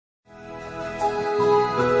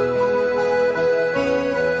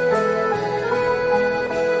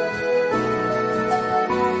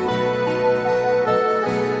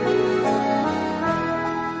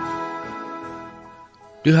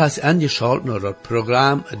Du hast angeschaltet naar het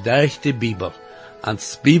programma Durch de Bibel.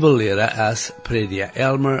 Als Bibellehrer is prediker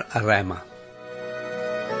Elmer Reimer.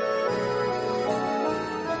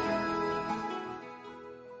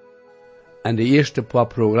 En de eerste paar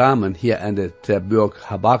programmen hier in het boek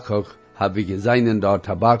Habakuk hebben we gezien dat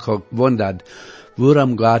Habakuk wondert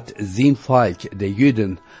waarom God zijn volk, de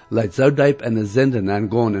Juden, laat zo diep in de zinden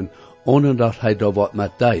aangaan, ohne dat hij daar wat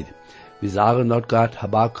met deed. We sagen dat God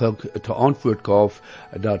Habakuk te antwoord gaf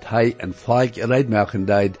dat hij een volk redmaken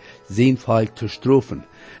deed, zijn volk te strafen.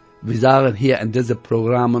 We sagen hier in deze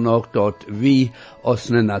programma ook dat we als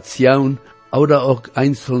een nation oder ook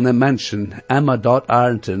einzelne Menschen immer dort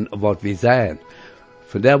ernten, wat we zijn.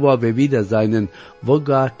 Vandaar waar we wieder zijn, wo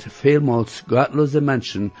Gott vielmals gottlose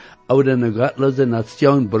Menschen oder eine gottlose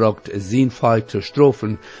Nation braucht, sein Volk zu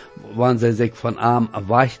strafen, wann sie sich von ihm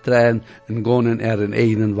wegdrehen und gehen ihren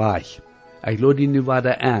eigenen Weg. Ik lade nu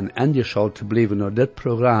weer aan, angeschaut te blijven naar dit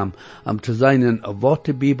programma, om te zien wat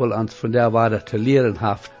de Bibel ons vandaar waarde te leren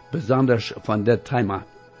heeft, besonders van dit thema.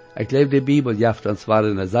 Ik geloof de Bibel geeft ons weer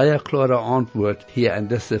een zeer klare antwoord hier in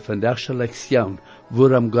deze vandaagse lektion,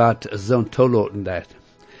 waarom God zo'n toelaten deed.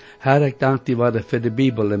 Herr, ik dank die waarde voor de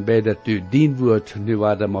Bibel en bid dat u dien woord nu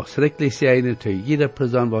waarde mag schrikkelijk zijn te jeder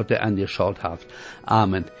persoon wat u angeschaut heeft.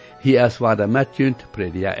 Amen. Hier is waarde met u,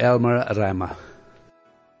 prediker Elmer Reimer.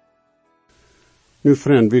 Nu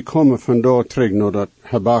vriend, we komen vandaag terug naar dat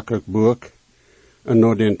Habakuk boek en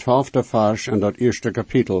naar den 12e vers en dat eerste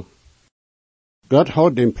kapitel. God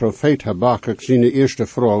had dem profeet Habakuk zijn eerste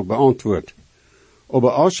vraag beantwoord.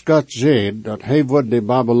 Aber als God zei dat hij wordt de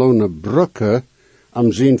Babylonen brukken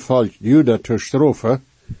om zijn volk Juda te straffen,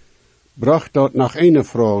 bracht dat nog een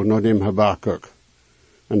vraag naar dem Habakuk.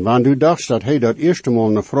 En wanneer u dacht dat hij dat eerste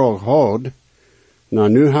maal een vraag had, nou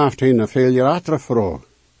nu heeft hij een veel latere vraag.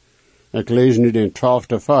 Ik lees nu den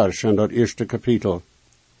 12e vers in dat eerste kapitel.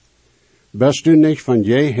 Bist du nicht von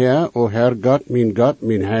jeher, o Herr Gott,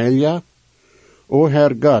 mein Heilja? O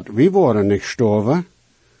Herr Gott, wie waren nicht gestorben?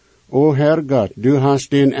 O Herr Gott, du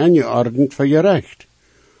hast den angeordnet für ihr Recht.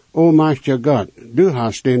 O mächtiger Gott, du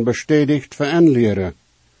hast den bestätigt für ein Lehre.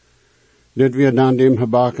 Dit wird dann dem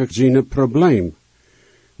Habakuk seine Problem.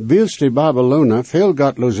 Wils die Babyloner veel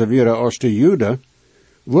gottloser wäre als die Juden,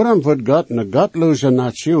 waarom wordt God een godloze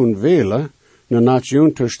nation wählen, een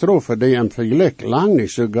nation te straffen die hem vielleicht lang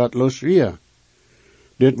niet zo godloos weer?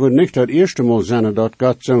 Dit wordt niet het eerste mal zijn dat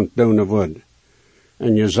God zo'n doen wordt.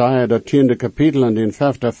 En Jesaja dat 10e kapitel in den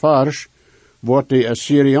 5e vers, wordt de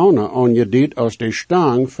Assyrianer aangediend als de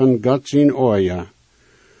stang van God zijn oorja.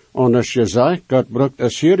 En als je zegt, God brukt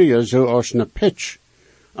Assyrië zo als een pitch,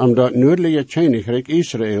 om dat noordelijke koninkrijk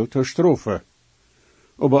Israël te straffen.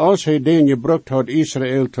 Aber als hij den gebruikt had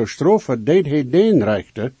Israël te straffen, deed hij den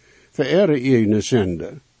rechten voor ihre eigen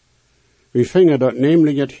zonde. We vingen dat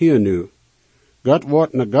nämlich het hier nu. God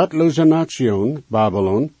wordt een godloze nation,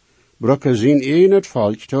 Babylon, brukken zijn eigen het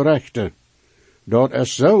volk te rechten. Dat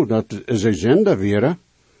is zo dat ze zonde wäre,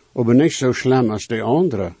 aber niet zo schlimm als de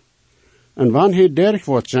andere. En wanneer hij derg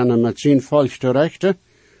wordt zijn met zijn volk te rechten,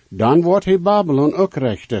 dan wordt hij Babylon ook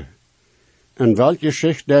rechten. En welke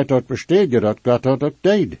schicht dat besteed je dat God dat ook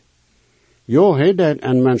deed? Jo, hij deed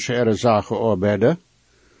en mensen ihre zaken arbeiden,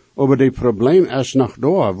 aber die probleem is nog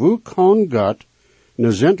daar. Hoe kan God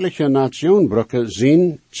een zindelijke nation brukken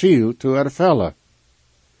zijn ziel te ervullen?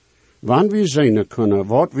 Wanneer we zien kunnen,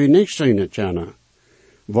 wat we niet zien kunnen.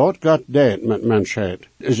 Wat God deed met mensheid,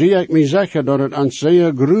 zie ik me zeggen dat het ons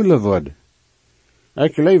zeer gruwelijk wordt.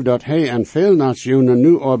 Ik geloof dat hij en veel nationen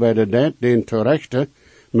nu arbeiden deed, den te rechten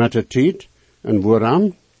met de tijd. En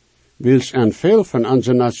waarom? Wils en veel van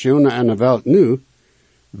onze nationen en de wereld nu,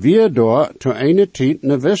 wir door te eine tijd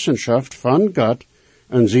een wissenschaft van God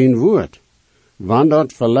en zijn woord. Wanneer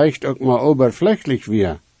dat vielleicht ook maar oberflächlich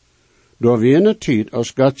weer. Door wie een tijd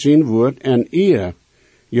als God zijn woord en eer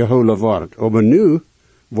geholen wordt. Aber nu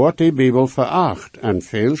wordt die Bibel veracht en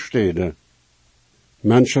veel steden.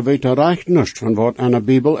 Mensen weten recht niet van wat een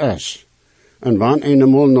Bibel is. En wanneer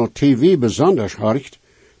eenmaal naar TV besonders hoort,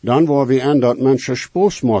 dan waar we aan dat mensen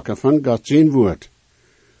spoos maken van God zijn woord.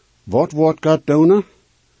 Wat wordt God doen?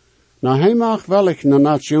 Nou, hij mag wellicht een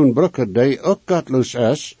nation brukken die ook godloos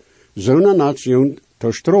is, zo'n nation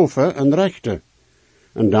te straffen en rechten.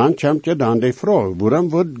 En dan komt je dan de vraag, waarom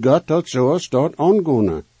wordt God dat zoals dat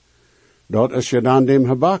aangaan? Dat is je dan dem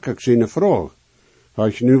Habakuk zijn vraag.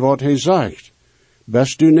 Hoor je nu wat hij zegt?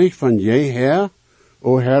 Bist u niet van jeher,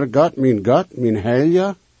 o Herr Gott, mijn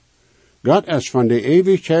Heilja? God is van de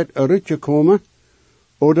eeuwigheid uitgekomen,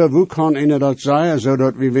 oder hoe kan een dat zeggen,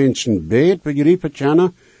 zodat we wensen beet begrijpen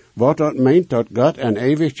kunnen, wat dat meent dat God in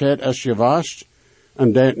eeuwigheid is geweest,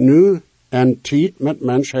 en dat nu en tijd met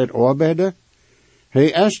mensheid arbeiden? Hij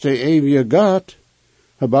is de eeuwige God.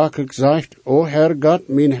 Habakuk zegt, O Herr Gott,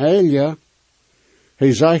 mijn Heilige.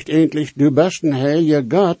 Hij zegt endlich, du bist een heilige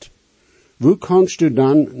God. Hoe kannst du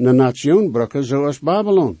dan een nation brukken zoals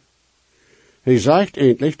Babylon? Hij zegt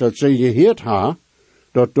endlich, dat ze geheerd ha,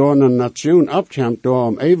 dat door een nation opkomt door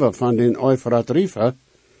om even van den Euphrat River,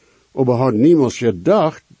 aber had niemals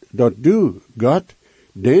gedacht, dat du, God,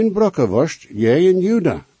 den brukken worst, jij en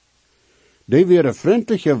Juda. Die wäre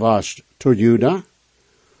vriendelijk geweest tot Juda.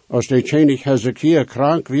 Als de König Hezekiah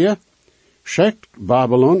krank weer, schickt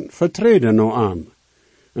Babylon vertreden no aan.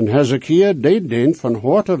 En Hezekiah deed den van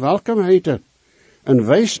harte welkom heten, en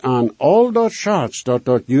wees aan al dat schatz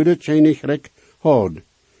dat Juda Königreich had.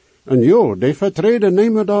 En jo, de vertreden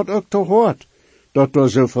nemen dat ook te hort, dat er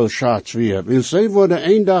zoveel schatz weer. Wil zij worden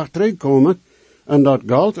een dag terugkomen, en dat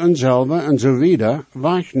geld en zilver en zo wieder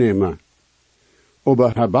wegnemen.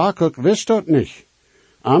 Aber Habakuk wist dat niet.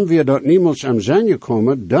 Am wir dat niemals am Zin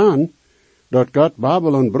gekomen, dan, dat God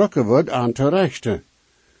Babylon brukken wordt aan te rechten.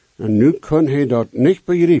 En nu kon hij dat niet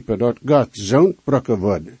begrijpen, dat God zo'n brukken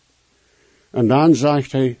wordt. En dan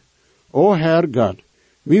zegt hij, O Herr God,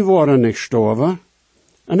 wie worden niet gestorven?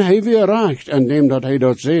 En hij weer recht en dem dat hij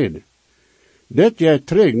dat zegt. Dit jij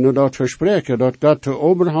terug naar dat verspreken dat God te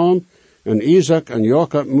Abraham en Isaac en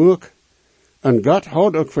Jacob moek. En God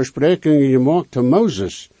had ook versprekingen gemaakt te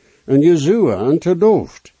Moses en Jezua en te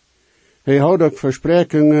Dooft. Hij had ook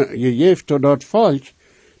versprekingen gegeven tot dat volk,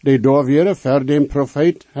 die door weer voor den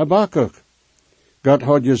profeet Habakuk. God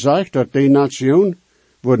had gezegd dat die nation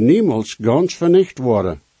wordt niemals gans vernicht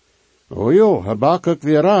worden. O jo, Habakuk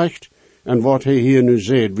weer recht, en wat hij hier nu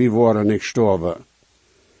zegt, wie worden niet gestorven.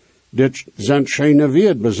 Dit zijn schijne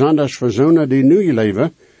weer, besonders voor zonen die nu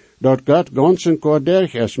leven, dat God gans en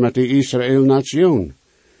kordig is met de Israël-nation.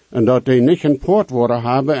 En dat die niet een poort worden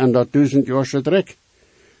hebben en dat 1000 jaar druk.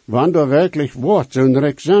 Wanneer werkelijk wordt zo'n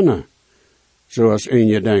rijk zijn, zoals een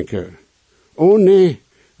je denken. Oh nee,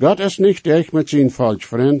 God is niet echt met zijn volk,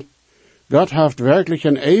 vriend. God heeft werkelijk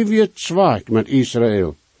een eeuwig zwaak met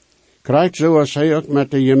Israël. Krijgt zoals hij ook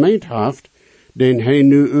met de gemeente heeft, den hij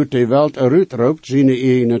nu uit de wereld eruit roept, zijn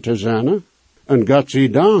ene te zijn. En God zij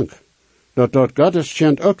dank, dat Gottes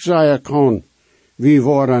kind ook zeggen kan, wie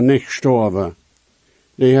worden niet gestorven.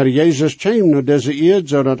 De Heer Jezus kwam naar deze eerd,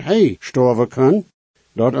 zodat hij sterven kan.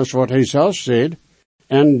 Dat is wat hij zelf zegt.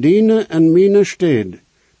 En dienen en mine steed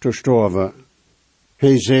te sterven.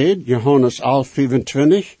 Hij zegt, Johannes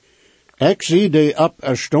 11:25, ik zie de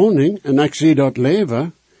opstanding en ik zie dat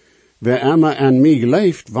leven. Wie immer en mij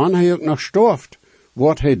leeft, wanneer hij ook nog sterft,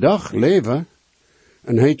 wordt hij dag leven.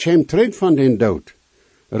 En hij kwam terug van den dood.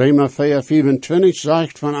 Rema 4:25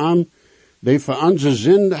 zegt van hem, die voor onze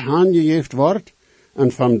zonde aangegeven wordt,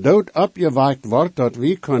 en van dood opgewekt wordt, dat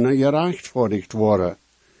we kunnen gerechtvaardigd worden.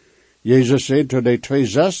 Jezus zei tot de 2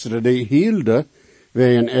 zusteren die hielden,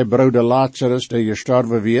 wegen broeder Lazarus die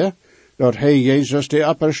gestorven weer, dat hij Jezus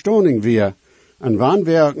de opstanding weer. En wanneer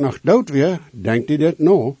we ook nog dood weer, denkt hij dit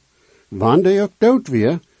nou, wanneer hij ook dood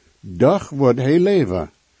weer, doch wordt hij leven.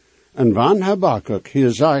 En wanneer Habakuk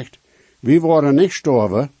hier zegt, we worden niet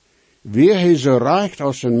sterven, wie hij zo recht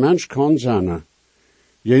als een mens kan zijn.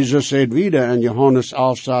 Jezus zegt wieder in Johannes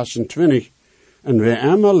 11:26, en wie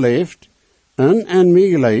immer leeft, en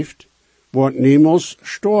mij leeft, wordt niemals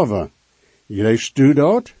sterven. Leest u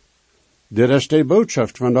dat? Dit is de boodschap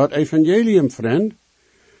van dat evangelium, vriend.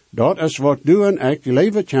 Dat is wat du en ik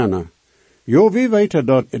leven kennen. Jo, wie weten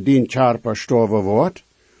dat die charper sterven wordt?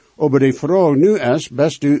 Aber de vraag nu is,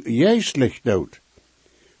 best u geestelijk dood?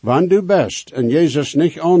 Wanneer du best en Jezus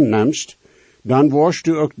niet aannemst, dan worst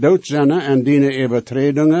du ook dood zijn en die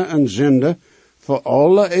overtredingen en zonde voor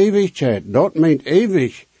alle eeuwigheid. Dat meent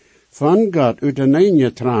eeuwig van God uit de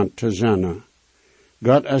neergetraand te zijn.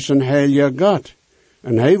 God is een heilige God,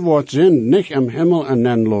 en hij wordt zin niet im Himmel en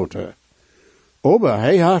nen loten. Aber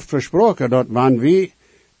hij heeft versproken dat wanneer we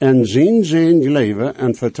in zijn zin leven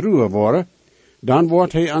en vertrouwen worden, dan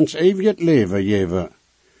wordt hij ons eeuwig leven geven.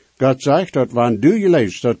 God zegt dat wanneer du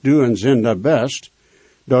leeft dat du een zinder best,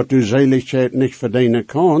 dat du zeligheid niet verdienen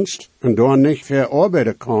kanst en door niet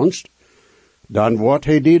verarbeiden kanst, dan wordt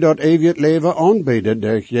hij die dat eeuwig leven aanbieden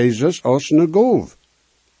door Jezus als een goof.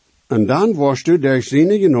 En dan worst du door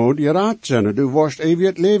zijn genade geraad zijn, du worst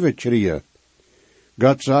eeuwig leven krijgen.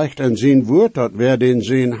 God zegt in zijn woord dat wer den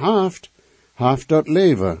zin heeft dat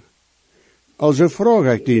leven. Also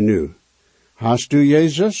vraag ik die nu, hast du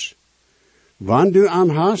Jezus? Wanneer du am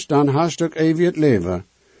hast, dan hast ook eeuwig leven.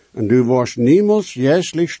 En du worst niemals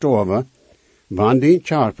jäslich sterven, wanneer die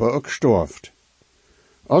charper ook storft.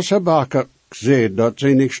 Als Habakuk zegt dat ze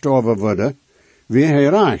niet sterven worden, wie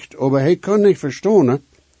er reicht, aber er kann nicht verstehen,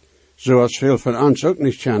 so als viel von uns auch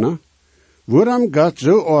nicht kennen, warum Gott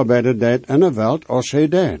so arbeitet deed in der Welt, als er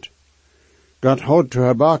deed. Gott hat zu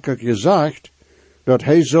Habakuk gesagt, dat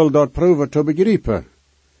hij soll dat proeven te begrijpen.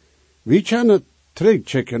 We kunnen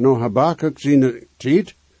terugchecken naar Habakuk zijn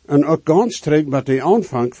tijd, en ook ganz terug bij de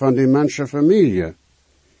aanvang van die mensenfamilie.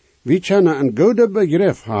 We kunnen een goede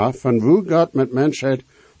begrip hebben van hoe God met mensheid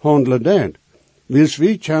handelen deed, wils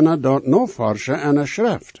we kunnen dat naforschen in de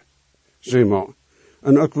schrift. Zie maar,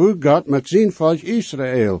 en ook hoe God met zijn volk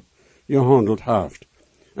Israël gehandeld heeft.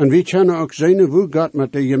 En we kunnen ook zien hoe God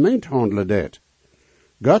met de gemeente handelen deed.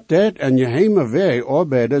 God deed in geheime weg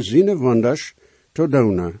arbeiden zijn wonders te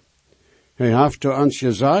doen. Hij heeft te ons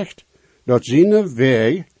gezegd, dat zijn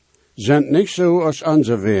weg zijn niet zo als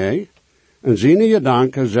onze weg, en zijn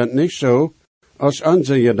gedanken zijn niet zo als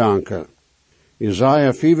onze gedanken.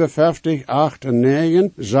 Jesaja 55, 8 en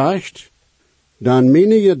 9 zegt, dan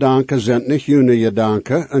mijn gedanken zijn niet jullie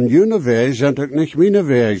gedanken, en jullie weg zijn ook niet mijn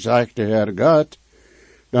weg, zegt de Heer God.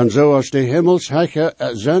 Dan zoals de hemels hechen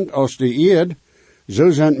zijn als de eerd, zo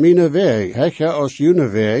zijn mijn weg hechen als jullie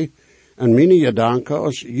weg, en mijn gedanken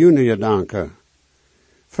als jullie gedanken.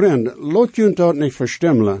 Vriend, laat je dat niet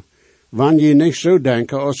verstimmen, wanneer je niet zo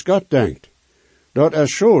denken als God denkt. Dat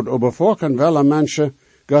is schuld, aber vorken welle mensen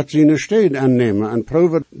God zijn steed aannemen en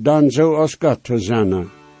proeven dan zo als God te zijn.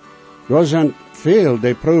 Er zijn veel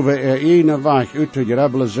die proeven ene weg uit te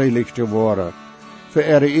grabbelen zelig te worden, voor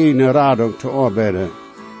ene radung te arbeiden.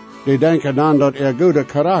 Die denken dan dat goede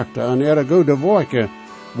karakter en goede werken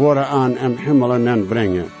worden aan im Himmel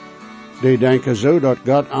brengen. Die denken zo dat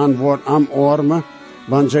God antwoordt am armen,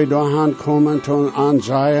 wanneer zij daaraan komen te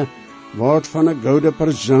aanzien, wat van een goede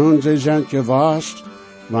persoon zij zijn geweest,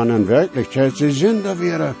 wanneer in werkelijkheid zij zinder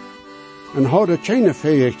wären, en hadden geen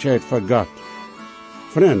fähigheid voor God.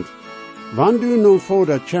 Vriend, wanneer du nun voor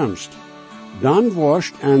dat komst, dan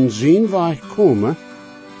worst aan zijn weg komen,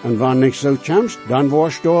 en wanneer niet zo komst, dan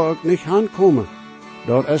worst daar ook niet aankomen.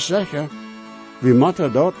 Dat is zeker. We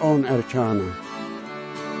moeten dat anerkennen.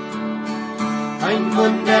 Ein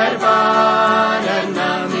wunderbarer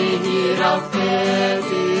Name hier auf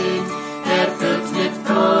Erden, erfüllt mit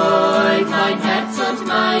Freud mein Herz und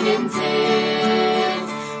meinen Sinn.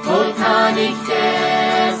 Wohl kann ich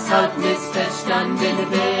deshalb missverstanden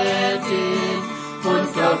werden, und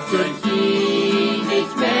doch durch ihn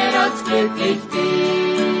ich mehr als glücklich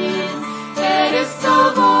bin. Ist so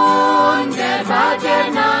wunderbar, der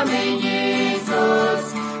Name Jesus,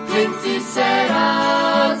 klingt süßer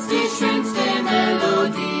als die schönste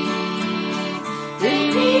Melodie.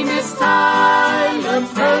 In ihm ist Heil und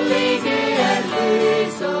völlige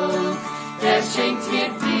Erlösung, er schenkt mir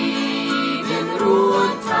Frieden, Ruhe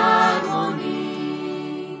und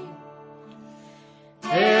Harmonie.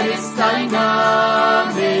 Ist ein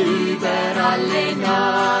Name über alle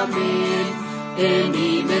Namen, in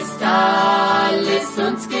ihm ist alles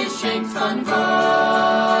uns geschenkt von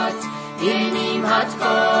Gott. In ihm hat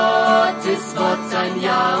Gottes Wort sein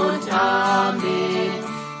Ja und Amen.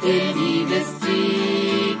 In ihm ist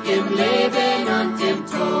Sieg im Leben und im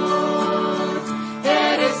Tod.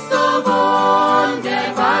 Ist so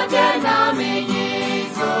wunderbar, der Name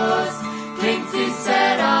Jesus, klingt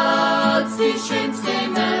süßer als die schönste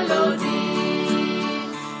Melodie.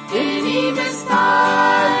 In ihm ist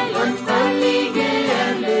Heil und völlige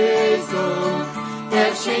Erlösung,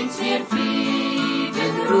 er schenkt mir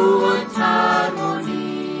Frieden, Ruhe und Harmonie.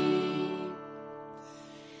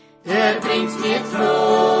 Er bringt mir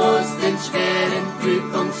Trost in schweren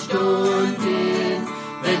Prüfungsstunden,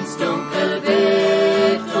 wenn's dunkel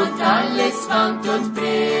wird und alles wankt und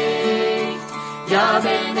bricht. Ja,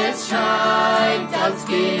 wenn es scheint, als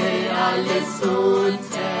gehe alles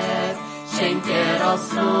unter, schenkt er aufs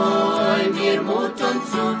Neu mir Mut und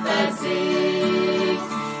Zuversicht.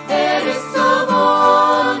 Ist so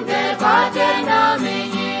wunderbar, der Name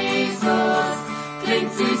Jesus,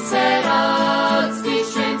 klingt süßer als die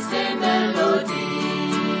schönste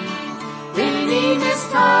Melodie. In ihm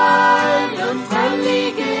ist Heil und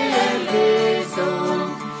völlige Erlösung,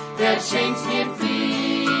 er schenkt mir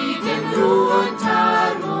Frieden, Ruhe und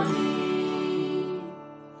Harmonie.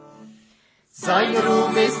 Sein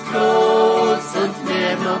Ruhm ist groß und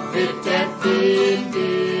mehr noch wird er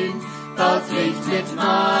finden, bald Licht mit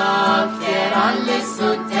Macht, der alles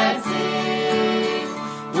untersieht.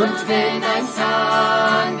 Und wenn einst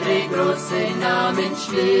andere große Namen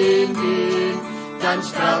schwinden, dann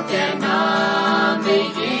strahlt der Name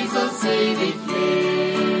Jesus ewig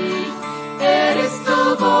Licht. Ist so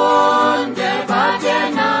wunderbar, der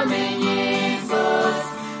Name Jesus,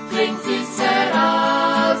 klingt süßer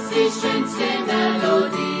als die schönste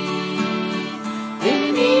Melodie.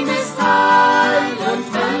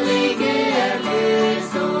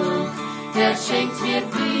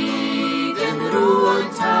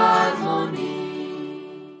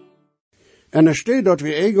 En er steht dat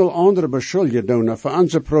we egel andere beschuldigen doen voor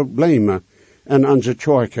onze problemen en onze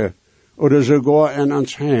tjoike, oder sogar in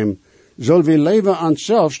ons heim, zal we leven ons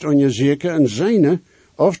zelfs onzeker en zijn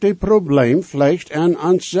of die probleem vielleicht aan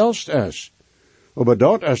ons zelfs is. Aber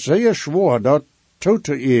dat is zeer schwer dat toe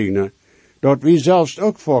te eigenen, dat we zelfs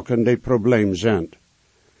ook volken die probleem zijn.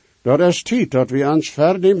 Dat is tijd dat we ons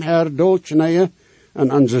voor dem Herr doodknieën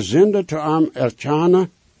en onze zonde te hem erkennen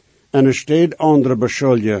en er steht andere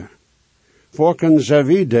beschuldigen. Volken zijn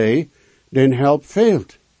wie die, den help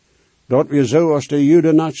fehlt. Dat we zo als de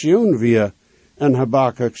Jude nation weer en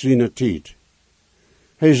Habakuk zijn tijd.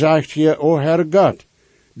 Hij zegt hier, o Herr God,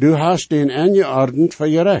 du hast den angeordnet voor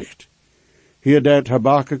je recht. Hier deed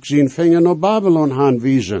Habakuk zijn vinger naar Babylon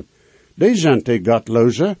aanwijzen. Die zijn die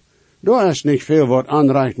Gottloze. Daar is niet veel wat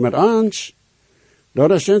aanreicht met ons.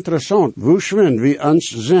 Dat is interessant, hoe schwind we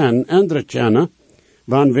ons zijn anderen kennen,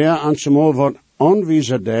 wanneer we ons mal wat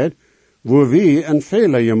aanwijzen deed, wo we een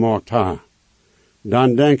fehler gemaakt hebben.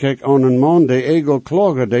 Dan denk ik aan een man die egel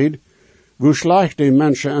klagen deed, hoe slecht die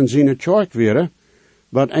mensen in zijn kerk waren,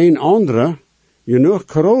 wat een andere genoeg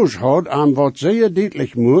kroos had aan wat zeer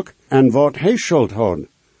duidelijk moest en wat hij schuld had.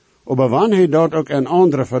 Maar wanneer hij dat ook een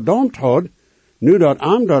andere verdampt had, nu dat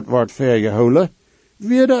hem dat wordt vergehouden,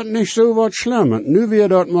 weer dat niet zo wat schlimm. Nu weer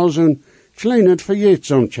dat maar zo'n kleine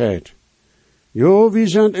verjetsamheid. Jo, wie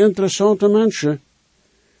zijn interessante mensen.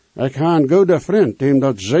 Ik heb een goede vriend, dem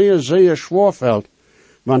dat zeer schwer valt,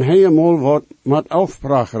 wanneer hij eenmaal wat moet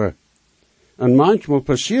afpracheren. En manchmal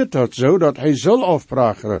passiert dat zo, dat hij zal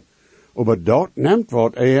afpracheren. Maar dat neemt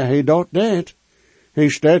wat hij dat deed. Hij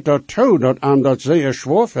staat dat toe, dat hem dat zeer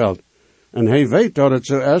schwer valt. En hij weet dat het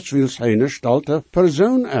zo is, wie zijn stalte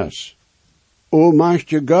persoon is. O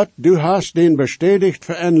machtige God, du hast den bestätigt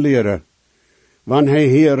voor een leren. Wanneer hij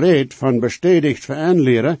hier redt van bestätigt voor een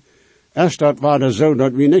leren, is dat waarde zo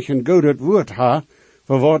dat we niet een goed woord ha,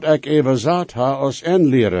 voor wat ik even zat ha als een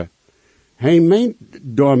leren. Hij meent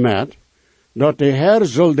daarmee, dat de Heer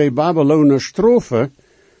zal de Babyloners straffen,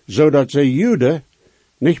 zodat ze Juden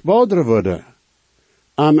niet boden worden.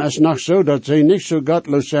 Is nog zo dat ze niet zo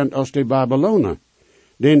godloos zijn als de Babylonen.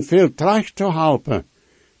 Den veel tracht te helpen.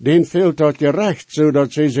 Den veel tot je recht,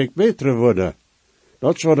 zodat ze zich beter worden.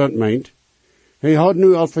 Dat is wat het meent. Hij had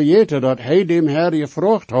nu al vergeten dat hij dem Herr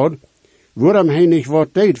gevraagd had, waarom hij niet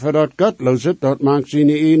wat deed voor dat godloze, dat maakt zijn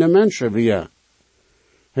ene mensen weer.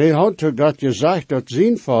 Hij had te God gezegd dat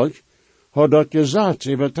zijn volk had dat gezegd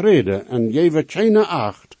overtreden en geven geen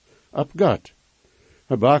acht op God.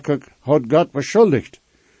 Habakuk had God beschuldigd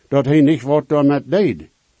dat hij niet wat daarmee deed.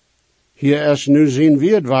 Hier is nu zijn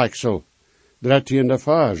weerwaaksel, 13e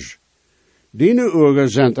vers. Diene ogen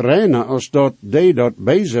zijn reiner als dat die dat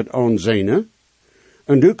bezit aanzien,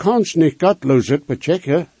 en du kannst niet godloosheid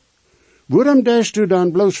bechecken. Waarom deest du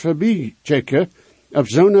dan bloos voorbij checken op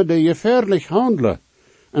zonen die gefährlich handelen,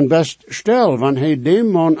 en best stel, wanneer hij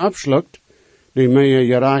dem man abslukt, die meer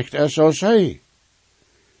gerecht is als hij.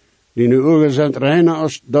 Die ogen zijn reiner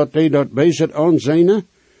als dat die dat bezit aanzien,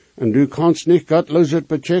 en du kannst niet godloosheid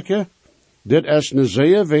bechecken. Dit is een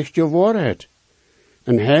zeer wichtige waarheid.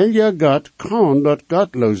 Een heilige God kan dat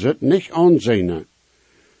godloosheid niet aanzien.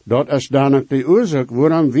 Dat is dan ook de oorzaak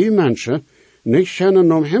waarom we mensen niet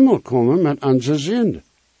kunnen om Himmel komen met onze zonde.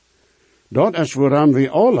 Dat is waarom we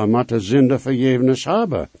alle met de zonde vergevenis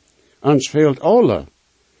hebben. Ons fehlt alle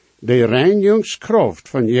de reinigingskracht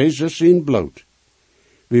van Jezus in bloed.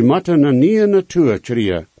 We moeten een nieuwe natuur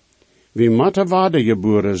krijgen. We moeten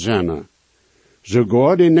wedergeboren zijn.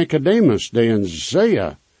 Sogar die Nicodemus, die een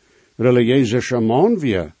zeer religieuze man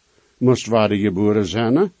weer, moest wedergeboren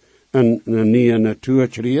zijn en een nieuwe natuur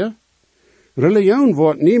krijgen. Religion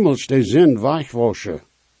wordt niemals de zin wegwaschen.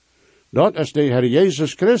 Dat is de Herr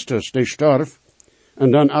Jezus Christus, die stierf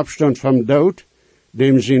en dan opstond van dood,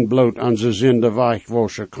 dem zijn bloed aan zijn zinde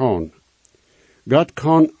wegwaschen kan. God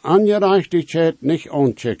kan ongerechtigheid niet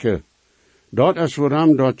aanchecken. Dat is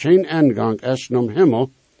waarom dat geen ingang is naar Himmel,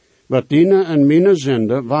 wat dine en mijn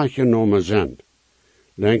zinde weggenomen zijn.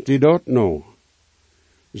 Denkt u dat nou?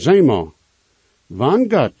 Zeg maar, wanneer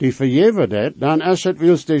God die vergeven deed, dan is het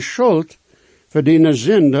wils de schuld voor die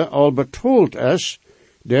zinde al betaald is,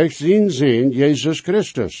 door zijn Zoon Jezus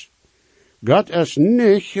Christus. God is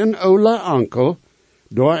niet een oude onkel,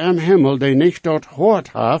 door im Himmel, die niet dat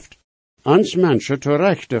hoort heeft, ons mensen te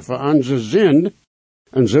rechten voor onze zinde,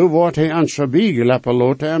 en zo wordt hij ons voorbijgelepen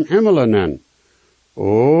laten im Himmel nennen.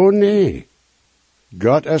 Oh nee.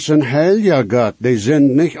 God is een heilige God, die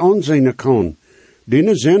zin niet aanzien kan.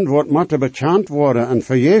 Die zin wordt moeten bekend worden en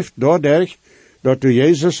vergeeft doordat dat du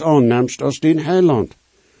Jezus aanneemt als dien heiland.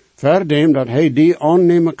 Verdem dat hij die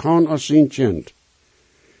aannemen kan als zijn kind.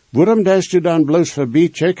 Waarom deest du dan bloos voorbij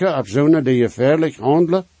checken op zonen die gefährlich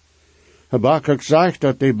handelen? Habakuk zegt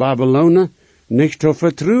dat die Babylonen niet te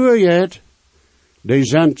vertrouwen jet. Die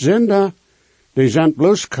zijn zinder, die zijn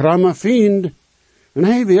bloos kramme vriend. En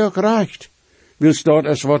hij wie ook recht. Wil staat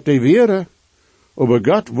es wat die wäre. Aber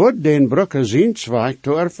God wordt den brücke zijn zweig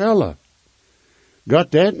te ervullen.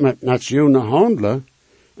 God deed met nationen handelen,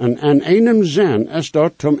 en in einem zin is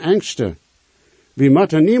dat zum engste. We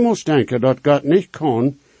moeten niemals denken dat God niet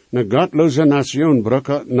kan, een godloze nation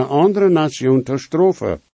brücke, een andere nation te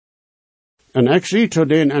strofen. En ik zie tot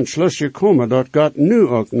den entschluss gekomen dat God nu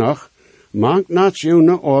ook nog manch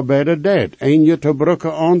nationen arbeiden deed, een te brücke,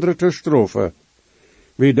 andere te strofen.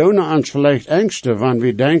 We doen ons vielleicht engste, wanneer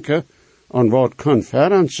we denken aan wat kan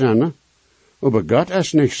verant zijn, aber God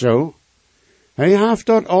is niet zo. Hij heeft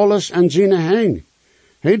dat alles in zijn hand.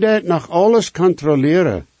 Hij deed nog alles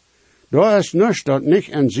controleren. Daar is niets dat niet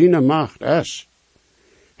in zijn macht is.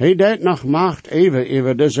 Hij deed nog macht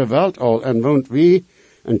over deze wereld al en woont wie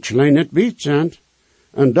een klein beetje zijn.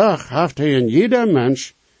 En dag heeft hij in jeder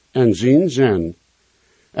mens in zijn zin.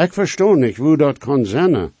 Ik verstoor niet hoe dat kan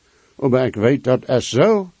zijn, aber ik weet dat is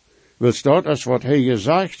zo. Wil staat is wat hij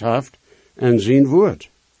gezegd heeft in zijn woord.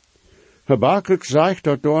 Habakuk zegt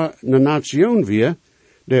dat door een nation weer,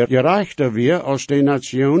 der gerechter weer als de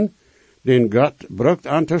nation, den God brukt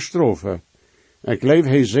aan te strofen. Ik leef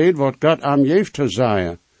hij zegt wat God aan heeft te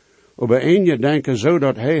zeggen. Aber een je denken zo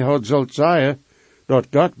dat hij had zult zeggen, dat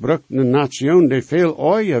God brukt een nation die veel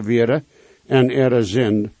ooier weer en er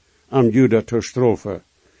zin om Juda te strofen.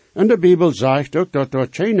 En de Bijbel zegt ook dat door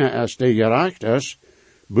China is die gerecht is,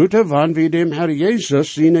 buiten wanneer we dem Herr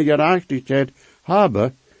Jezus zijn gerechtigheid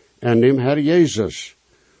hebben, en dem Herr Jezus.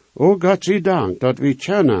 O Gott sei Dank, dat we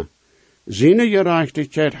kennen, zijn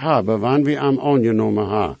gerechtigheid hebben, wanneer we hem aangenomen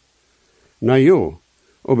hebben. Nou jo,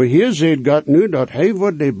 aber hier zegt God nu dat hij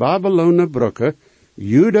wordt de Babylonen brücke,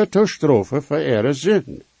 Juda te strofen voor ihre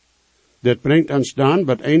zin. Dit brengt ons dan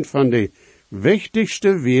bij een van de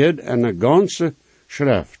wichtigste woorden in de ganze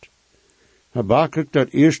schrift. Habakuk, dat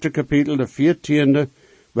eerste kapitel, de 14e,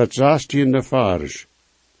 met 16e vers.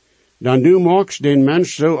 Dan du magst den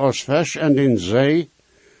mens zo als vis in den zee,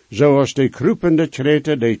 zoals de kruipende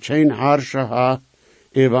treten die geen harsje ha,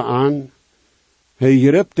 even aan. Hij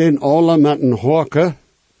ript den alle met een hokke,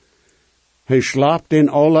 hij slaapt den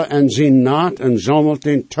alle in zijn naad en zammelt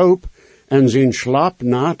den toop in zijn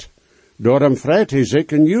slaapnaad, daarom vreit hij zich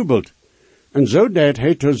en jubelt. En zo deed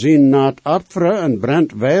hij te zijn naad opferen en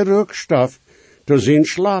brengt wierookstof te zijn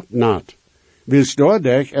slaapnaad. Wils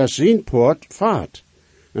doordech er zijn poort vaat.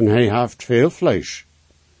 En hij heeft veel vlees.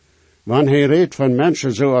 Wanneer hij redt van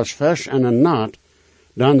mensen zoals vis en een naad,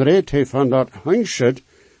 dan redt hij van dat hangschut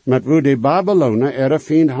met wo de Babylonen er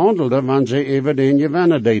vriend handelden, wanneer ze even den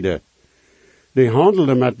gewennen deden. Die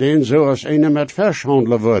handelden met den zoals een met vis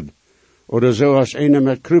handelen wordt, of zoals een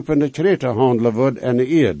met kruipende treten handelen wordt in de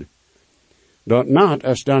eerd. Dat naad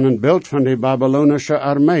is dan een beeld van de Babylonische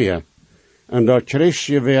armeeën, en dat kreeg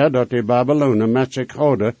je weer dat de Babylonen met zich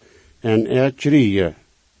houden en krieën.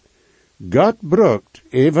 God brukt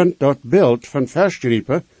even dat beeld van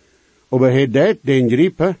versgriepen, aber hij deed den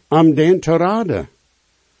griepen om den te raden.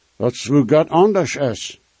 Dat is hoe God anders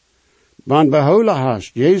is. Want behouden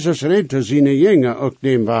hast, Jezus reed te zijn jongen ook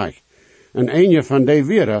den weg, en een van die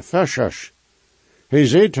weer vissers. Hij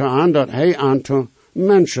zei aan dat hij aantal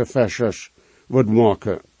mensenvissers wordt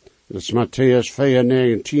maken. Dat is Matthäus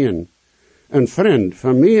 4:19. En vriend,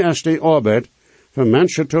 voor mij is die arbeid, voor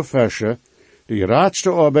mensen te vissen, de raadste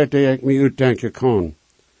arbeid die ik me uitdenken kan.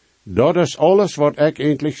 Dat is alles wat ik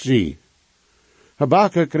eigenlijk zie.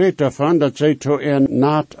 Habakuk redt daarvan dat zij to een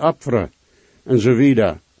naad opferen, en zo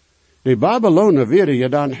wieder. De Babylonen werden je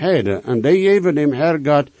dan heiden, en die geven dem Herr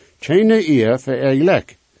God geen eer voor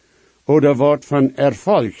lek, oder wat van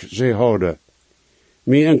erfolg ze houden.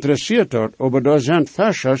 Mij interesseert dat, aber daar zijn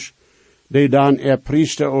vissers, die dan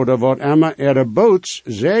priester oder wat immer boots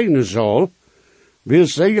zegnen zal, wil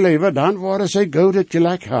ze leven, dan worden ze goed het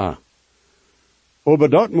gelijk ha. Aber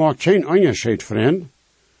dat maakt geen onderscheid, vriend.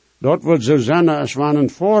 Dat wordt zo zijn als wanneer een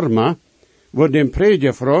vormer, wordt dem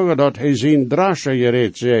prediker vragen dat hij zijn drasje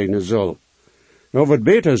gereed zegnen zal. Dat wordt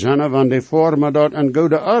beter zijn, wanneer de vormer dat een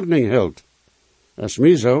goede ordning hield. Dat is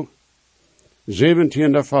mij zo.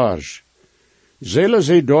 17e vers. Zullen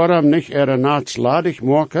ze daarom niet naadsladig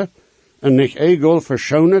maken, en niet egal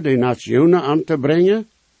verschonen de nationen aan te brengen?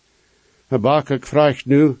 Habakuk vraagt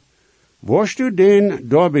nu, was du den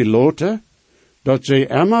daarbij loten, dat ze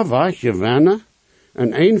immer weg gewinnen,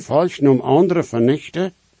 en een volk nom andere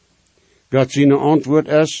vernichten? God zijn antwoord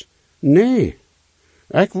is, nee.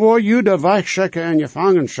 Ik wil Juda wegschikken in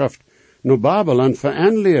gevangenschap nu Babylon voor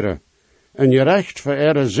aanleren, en je recht voor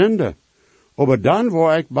ihre zinde. Maar dan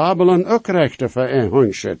wou ik Babylon ook rechten voor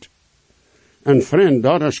inhunset. En vriend,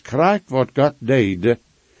 dat is krijgt wat God deed.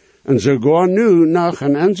 En zo gaan nu nog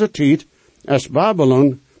in onze tijd, als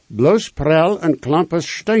Babylon, bloos prel en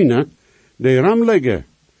klampes stenen, die ram liggen.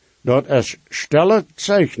 Dat is stille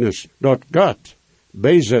zeichnis, dat God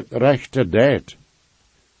bezit rechte deed.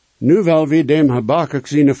 Nu wel wie dem Habakuk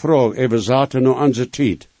zijn vraag even zaten naar onze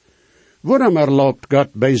tijd. Waarom erlaubt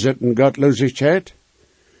God bezitten Gottlosigkeit?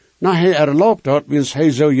 Nou, hij erlaubt dat, weil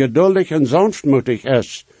hij zo geduldig en sanftmoedig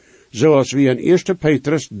is, zoals we in 1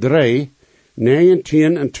 Petrus 3,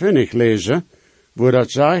 19 en 20 lezen, wo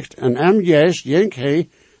dat zegt, en juist jenk hij,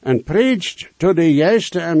 en predigt tot de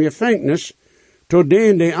juiste gefängnis, tot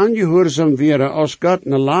denen die angehoorzaam wären, als God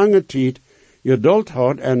een lange tijd geduld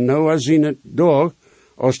had en nou zijn dag,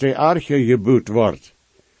 als de arche geboet wordt.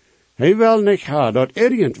 Hij wil niet ha dat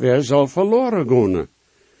irgendwer zal verloren gaan.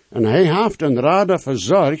 En hij heeft een rade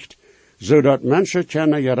verzorgd, zodat mensen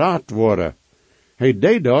kunnen geraad worden. Hij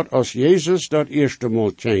deed dat als Jezus dat eerste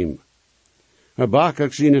maal kwam.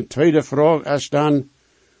 Habakuk zijn tweede vraag is dan,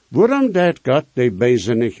 waarom deed God die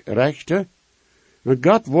bezen niet rechten? En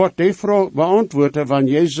God wordt die vraag beantwoorden van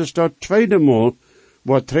Jezus dat tweede maal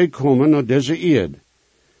wordt terugkomen naar deze eerd.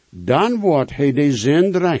 Dan wordt hij die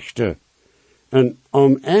zin rechten. En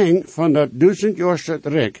om een van dat 1000 jaar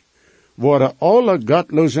rijk worden alle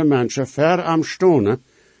godloze mensen ver am stonen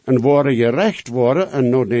en worden gerecht worden en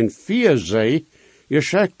naar den vier zee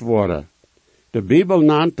geschikt worden. De Bijbel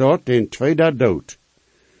naant dat den tweede dood.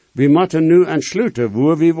 We moeten nu entsluiten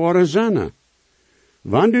waar we worden zijn.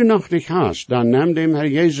 Wanneer du nog niet haast, dan neem dem Herr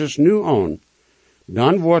Jezus nu aan.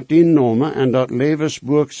 Dan wordt die namen en dat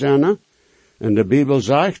levensboek zijn. En de Bijbel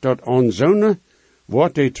zegt dat aan zo'n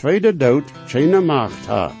wordt de tweede dood geen macht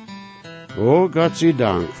ha. O, God zij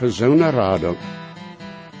dank voor zo'n raad.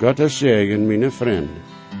 Gottes zegen, mijn vriend.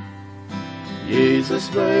 Jesus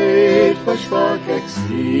weet, versprach ik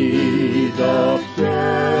zie, dat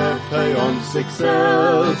geeft hij ons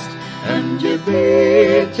zichzelf, en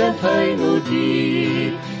gebed kent hij nu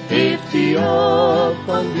die, heeft die op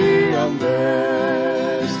van u am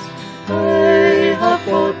best. Hij hat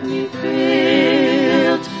God niet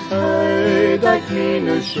veelt, hij dat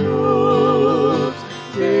meine schuld.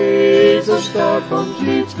 Jezus starb und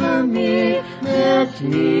litt für mich, merkt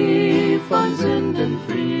mich von Sünden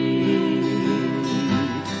frei.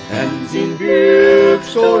 En zijn buik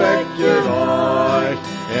zo echt gereicht,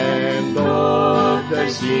 en dort er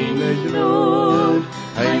seine Glut,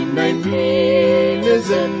 hij neemt meine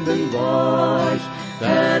Sünden weich,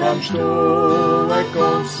 der am Stuhl er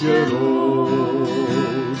kommt's geruht.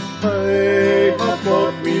 Hij hat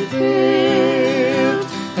Gott mich veelt,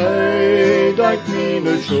 hij dat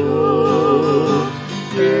meine Schuld.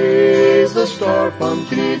 Jesus starb am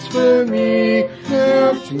Kreuz für mich,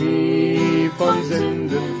 macht mich von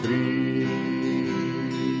Sünden frei.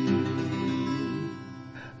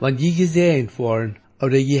 Wenn je gesehen worden,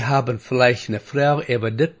 oder je haben vielleicht eine Frage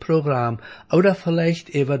über das Programm, oder vielleicht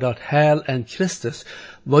über das Heil in Christus,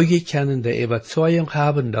 wo je können die Überzeugung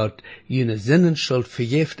haben, dass jene Sinnenschuld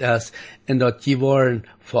vergift ist, und dass je wollen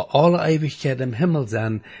vor aller Ewigkeit im Himmel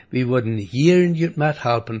sein, wir würden hier in jut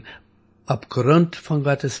mithelfen, aufgrund von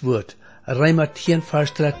Gottes Wort. Römer 10,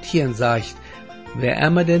 Vers 13 sagt, wer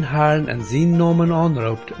immer den Herrn in seinen Namen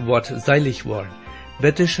anruft, wird seilig worden.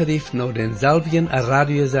 Bitte schrift noch den selben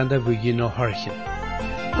Radiosender, wo je noch horchen.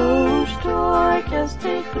 O stark ist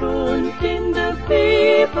der Grund in der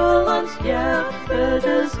Bibel ans Jahre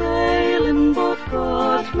des Heilen, wo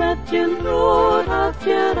Gott mit den Not hat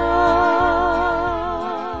gereicht.